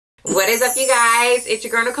What is up, you guys? It's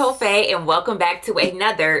your girl Nicole and welcome back to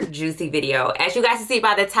another juicy video. As you guys can see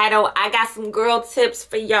by the title, I got some girl tips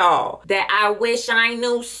for y'all that I wish I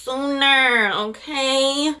knew sooner,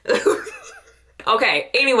 okay? Okay,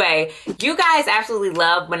 anyway, you guys absolutely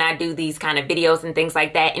love when I do these kind of videos and things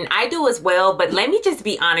like that, and I do as well, but let me just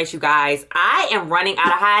be honest, you guys. I am running out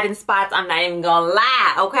of hiding spots. I'm not even gonna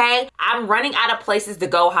lie, okay? I'm running out of places to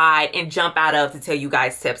go hide and jump out of to tell you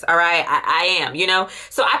guys tips, all right? I am, you know?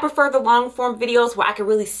 So I prefer the long form videos where I can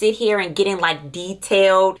really sit here and get in like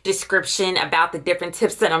detailed description about the different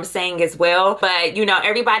tips that I'm saying as well. But, you know,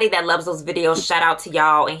 everybody that loves those videos, shout out to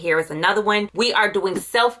y'all, and here is another one. We are doing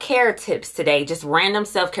self-care tips today. Just random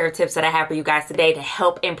self-care tips that I have for you guys today to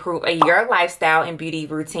help improve your lifestyle and beauty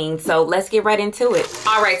routine. So let's get right into it.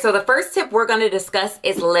 All right, so the first tip we're going to discuss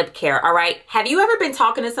is lip care. All right, have you ever been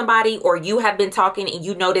talking to somebody, or you have been talking and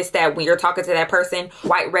you notice that when you're talking to that person,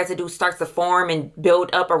 white residue starts to form and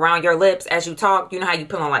build up around your lips as you talk? You know how you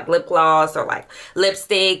put on like lip gloss or like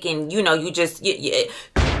lipstick, and you know, you just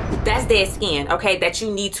that's dead skin, okay, that you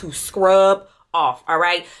need to scrub off. All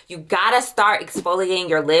right, you gotta start exfoliating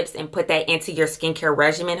your lips and put that into your skincare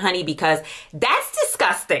regimen, honey, because that's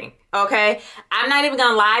disgusting. Okay, I'm not even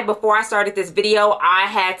gonna lie, before I started this video, I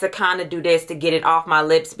had to kind of do this to get it off my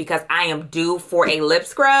lips because I am due for a lip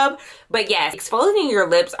scrub. But yes, exfoliating your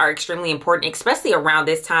lips are extremely important, especially around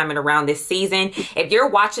this time and around this season. If you're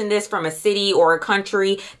watching this from a city or a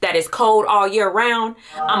country that is cold all year round,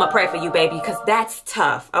 I'm gonna pray for you, baby, because that's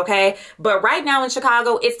tough, okay? But right now in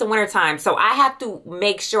Chicago, it's the winter time, so I have to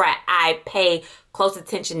make sure I pay close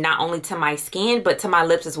attention not only to my skin but to my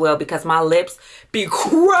lips as well, because my lips be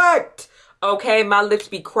cracked, okay? My lips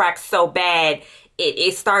be cracked so bad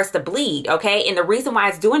it starts to bleed, okay? And the reason why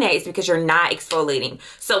it's doing that is because you're not exfoliating.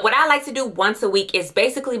 So what I like to do once a week is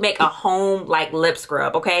basically make a home like lip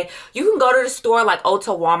scrub, okay? You can go to the store like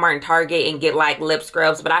Ulta, Walmart, and Target and get like lip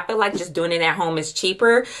scrubs, but I feel like just doing it at home is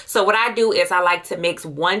cheaper. So what I do is I like to mix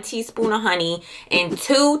 1 teaspoon of honey and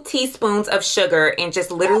 2 teaspoons of sugar and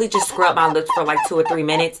just literally just scrub my lips for like 2 or 3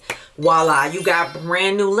 minutes. Voila, you got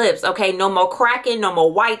brand new lips, okay? No more cracking, no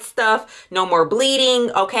more white stuff, no more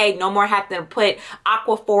bleeding, okay? No more having to put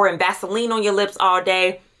Aquaphor and Vaseline on your lips all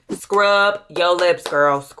day. Scrub your lips,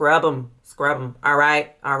 girl. Scrub them. Scrub them. All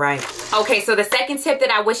right. All right. Okay, so the second tip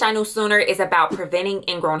that I wish I knew sooner is about preventing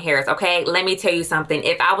ingrown hairs, okay? Let me tell you something.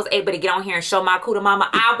 If I was able to get on here and show my cootie mama,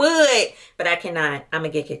 I would. But I cannot. I'm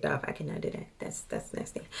going to get kicked off. I cannot do that. That's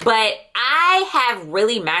nasty. But I have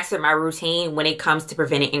really mastered my routine when it comes to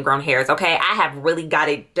preventing ingrown hairs, okay? I have really got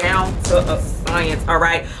it down to a science, all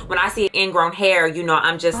right? When I see ingrown hair, you know,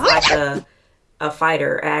 I'm just like a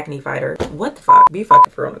fighter, acne fighter. What the fuck? Be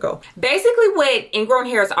fucking for real, Nicole. Basically what ingrown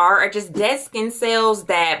hairs are just dead skin cells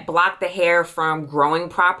that block the hair from growing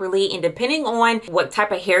properly. And depending on what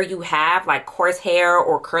type of hair you have, like coarse hair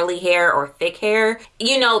or curly hair or thick hair,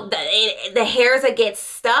 you know, the hairs that get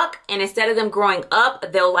stuck, and instead of them growing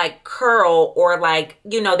up, they'll like curl, or like,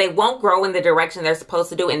 you know, they won't grow in the direction they're supposed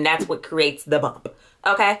to do, and that's what creates the bump,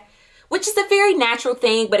 okay? Which is a very natural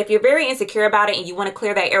thing, but if you're very insecure about it and you want to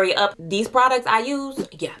clear that area up, these products I use,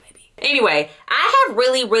 yeah, baby. Anyway, I have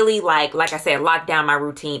really, like I said, locked down my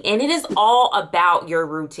routine, and it is all about your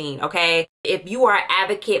routine, okay? If you are an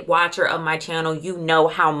advocate watcher of my channel, you know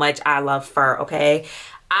how much I love fur, okay?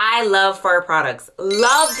 I love fur products.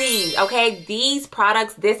 Love these, okay? These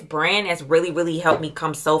products, this brand has really helped me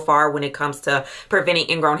come so far when it comes to preventing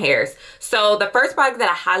ingrown hairs. So the first product that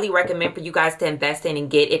I highly recommend for you guys to invest in and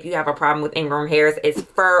get if you have a problem with ingrown hairs is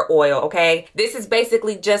fur oil, okay? This is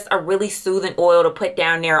basically just a really soothing oil to put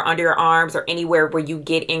down there under your arms or anywhere where you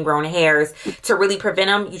get ingrown hairs to really prevent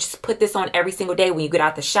them. You just put this on every single day when you get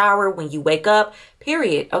out the shower, when you wake up,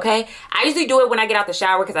 period, okay? I usually do it when I get out the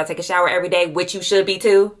shower because I take a shower every day, which you should be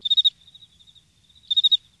too.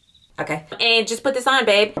 Okay, and just put this on,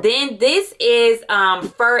 babe. Then this is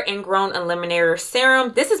Fur Ingrown Eliminator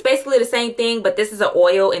Serum. This is basically the same thing, but this is an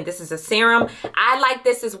oil and this is a serum. I like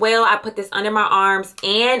this as well. I put this under my arms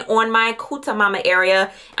and on my cootie mama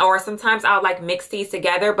area, or sometimes I'll like mix these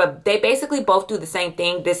together, but they basically both do the same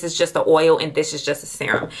thing. This is just the oil and this is just a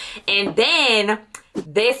serum. And then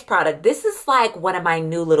this product, this is like one of my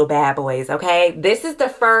new little bad boys, okay? This is the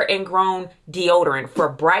Fur Ingrown deodorant for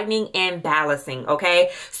brightening and balancing, okay?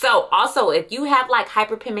 So also, if you have like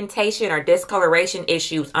hyperpigmentation or discoloration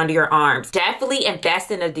issues under your arms, definitely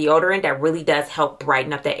invest in a deodorant that really does help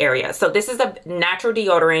brighten up the area. So this is a natural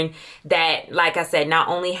deodorant that, like I said, not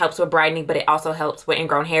only helps with brightening, but it also helps with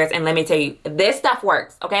ingrown hairs. And let me tell you, this stuff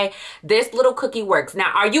works, okay? This little cookie works.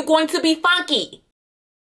 Now, are you going to be funky?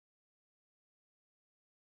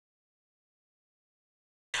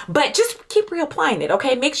 but just keep reapplying it,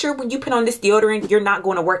 okay? Make sure when you put on this deodorant, you're not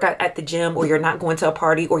going to work out at the gym, or you're not going to a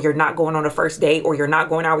party, or you're not going on a first date, or you're not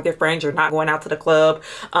going out with your friends, you're not going out to the club,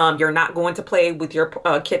 you're not going to play with your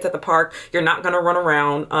kids at the park, you're not going to run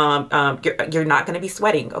around, you're not going to be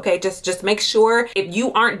sweating, okay? Just make sure if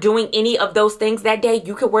you aren't doing any of those things that day,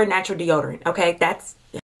 you could wear natural deodorant, okay? That's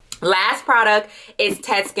last product is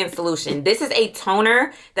Ted Skin Solution. This is a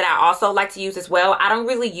toner that I also like to use as well. I don't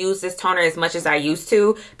really use this toner as much as I used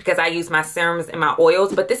to because I use my serums and my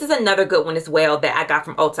oils, but this is another good one as well that I got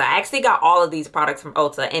from Ulta. I actually got all of these products from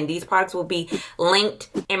Ulta, and these products will be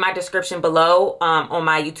linked in my description below on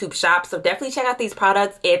my YouTube shop. So definitely check out these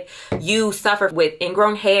products if you suffer with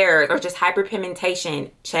ingrown hairs or just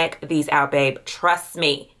hyperpigmentation. Check these out, babe. Trust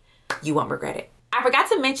me, you won't regret it. I forgot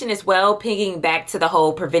to mention as well, pinging back to the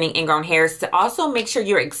whole preventing ingrown hairs, to also make sure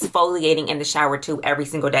you're exfoliating in the shower too every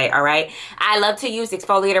single day, all right? I love to use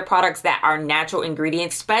exfoliator products that are natural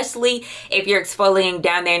ingredients, especially if you're exfoliating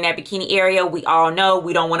down there in that bikini area. We all know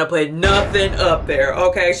we don't want to put nothing up there,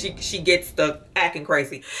 okay? She gets the acting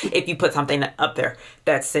crazy if you put something up there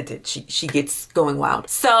that's scented. She gets going wild.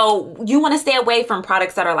 So you want to stay away from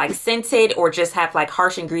products that are like scented or just have like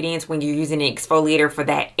harsh ingredients when you're using an exfoliator for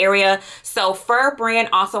that area. So Fur brand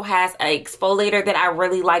also has an exfoliator that I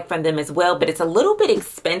really like from them as well, but it's a little bit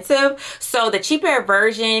expensive. So the cheaper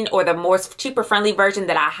version, or the more cheaper friendly version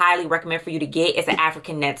that I highly recommend for you to get, is an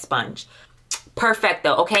African net sponge.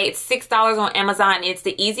 Perfecto, okay? It's $6 on Amazon. It's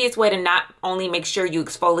the easiest way to not only make sure you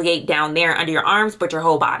exfoliate down there under your arms, but your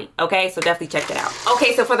whole body, okay? So definitely check that out.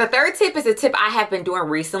 Okay, so for the third tip is a tip I have been doing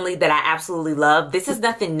recently that I absolutely love. This is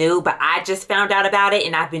nothing new, but I just found out about it,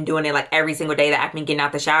 and I've been doing it like every single day that I've been getting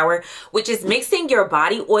out the shower, which is mixing your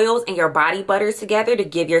body oils and your body butters together to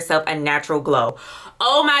give yourself a natural glow.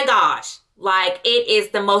 Oh my gosh. Like, it is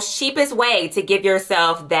the most cheapest way to give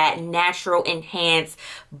yourself that natural enhanced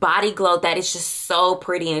body glow that is just so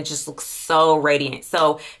pretty and it just looks so radiant.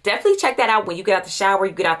 So definitely check that out when you get out the shower,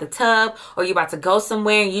 you get out the tub, or you're about to go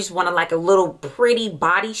somewhere and you just want to like a little pretty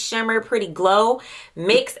body shimmer, pretty glow.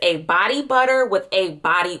 Mix a body butter with a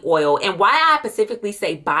body oil. And why I specifically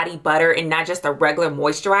say body butter and not just a regular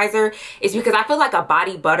moisturizer is because I feel like a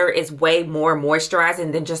body butter is way more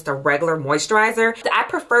moisturizing than just a regular moisturizer. I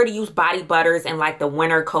prefer to use body butters in like the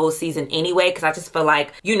winter cold season anyway, because I just feel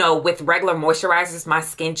like, you know, with regular moisturizers, my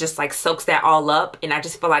skin just like soaks that all up, and I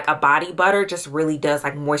just feel like a body butter just really does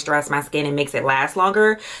like moisturize my skin and makes it last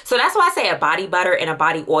longer. So that's why I say a body butter and a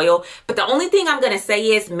body oil. But the only thing I'm gonna say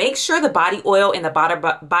is make sure the body oil and the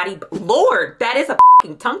body Lord, that is a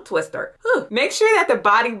tongue twister. Make sure that the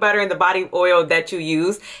body butter and the body oil that you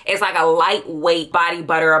use is like a lightweight body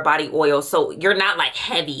butter or body oil, so you're not like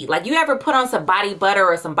heavy. Like, you ever put on some body butter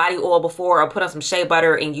or some body oil before, or put on some shea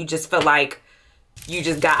butter and you just feel like you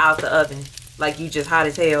just got out the oven, like you just hot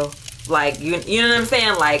as hell? Like, you know what I'm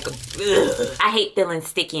saying? Like, ugh. I hate feeling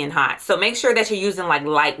sticky and hot. So make sure that you're using like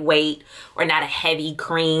lightweight or not a heavy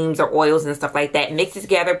creams or oils and stuff like that. Mix it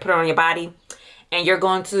together, put it on your body, and you're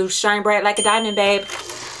going to shine bright like a diamond, babe.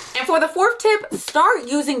 And for the fourth tip, start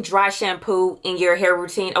using dry shampoo in your hair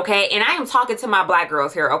routine, okay? And I am talking to my black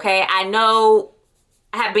girls here, okay? I know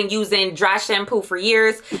I have been using dry shampoo for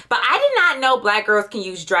years, but I did not know black girls can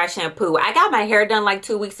use dry shampoo. I got my hair done like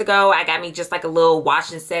 2 weeks ago. I got me just like a little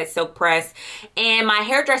wash and set silk press, and my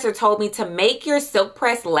hairdresser told me to make your silk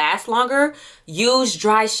press last longer, use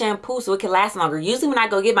dry shampoo so it can last longer. Usually when I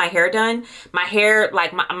go get my hair done, my hair,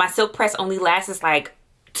 like my silk press only lasts like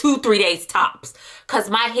 2-3 days tops, because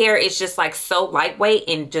my hair is just like so lightweight,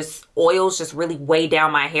 and just oils just really weigh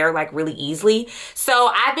down my hair like really easily. So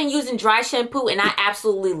I've been using dry shampoo and I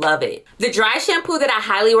absolutely love it. The dry shampoo that I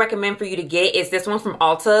highly recommend for you to get is this one from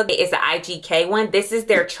Ulta. It is the IGK one. This is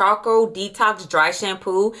their charcoal detox dry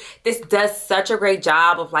shampoo. This does such a great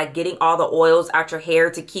job of like getting all the oils out your hair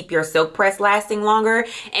to keep your silk press lasting longer.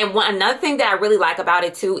 And another thing that I really like about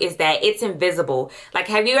it too is that it's invisible. Like,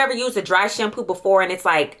 have you ever used a dry shampoo before and it's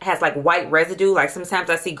like has like white residue? Like, sometimes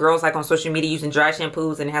I see girls like on social media using dry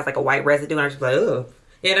shampoos and it has like a white residue, and I'm just like, ugh,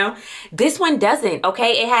 you know? This one doesn't,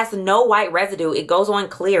 okay? It has no white residue. It goes on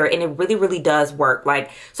clear, and it really, really does work.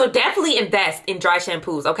 Like, so definitely invest in dry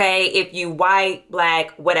shampoos, okay? If you white,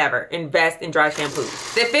 black, whatever, invest in dry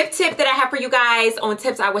shampoos. The fifth tip that I have for you guys on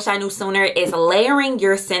tips I wish I knew sooner is layering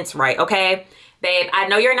your scents right, okay? Babe, I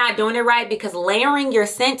know you're not doing it right because layering your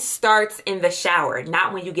scent starts in the shower,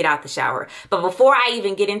 not when you get out the shower. But before I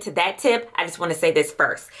even get into that tip, I just want to say this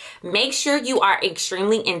first. Make sure you are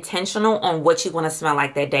extremely intentional on what you want to smell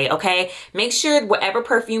like that day, okay? Make sure whatever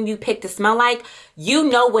perfume you pick to smell like, you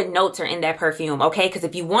know what notes are in that perfume, okay? Because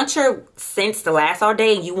if you want your scents to last all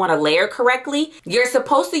day and you want to layer correctly, you're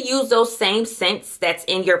supposed to use those same scents that's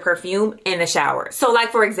in your perfume in the shower. So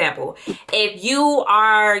like, for example, if you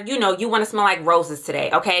are, you know, you want to smell like roses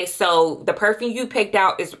today, okay? So the perfume you picked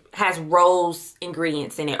out has rose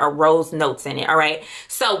ingredients in it or rose notes in it, all right?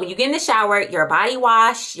 So when you get in the shower, your body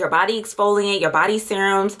wash, your body exfoliant, your body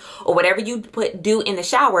serums, or whatever you do in the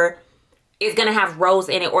shower is gonna have rose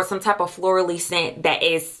in it or some type of florally scent that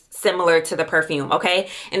is similar to the perfume, okay?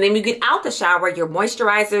 And then when you get out the shower, your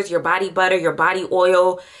moisturizers, your body butter, your body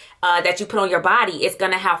oil that you put on your body, it's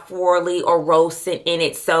gonna have florally or rose scent in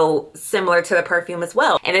it, so similar to the perfume as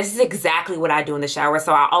well. And this is exactly what I do in the shower.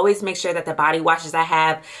 So I always make sure that the body washes I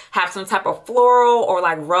have some type of floral or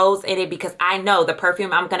like rose in it because I know the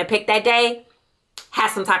perfume I'm gonna pick that day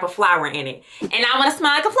has some type of flower in it. And I wanna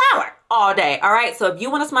smell like a flower all day, all right? So if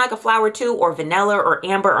you wanna smell like a flower too, or vanilla or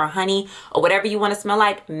amber or honey or whatever you wanna smell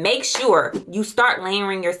like, make sure you start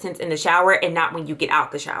layering your scents in the shower and not when you get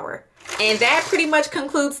out the shower. And that pretty much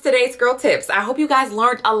concludes today's girl tips. I hope you guys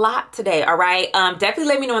learned a lot today, all right? Definitely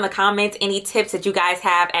let me know in the comments any tips that you guys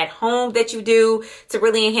have at home that you do to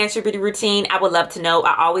really enhance your beauty routine. I would love to know.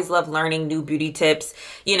 I always love learning new beauty tips,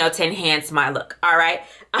 you know, to enhance my look, all right?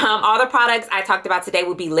 All the products I talked about today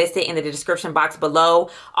will be listed in the description box below.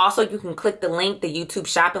 Also, you can click the link, the YouTube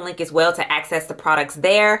shopping link as well, to access the products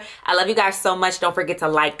there. I love you guys so much. Don't forget to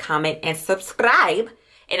like, comment, and subscribe.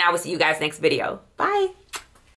 And I will see you guys next video. Bye.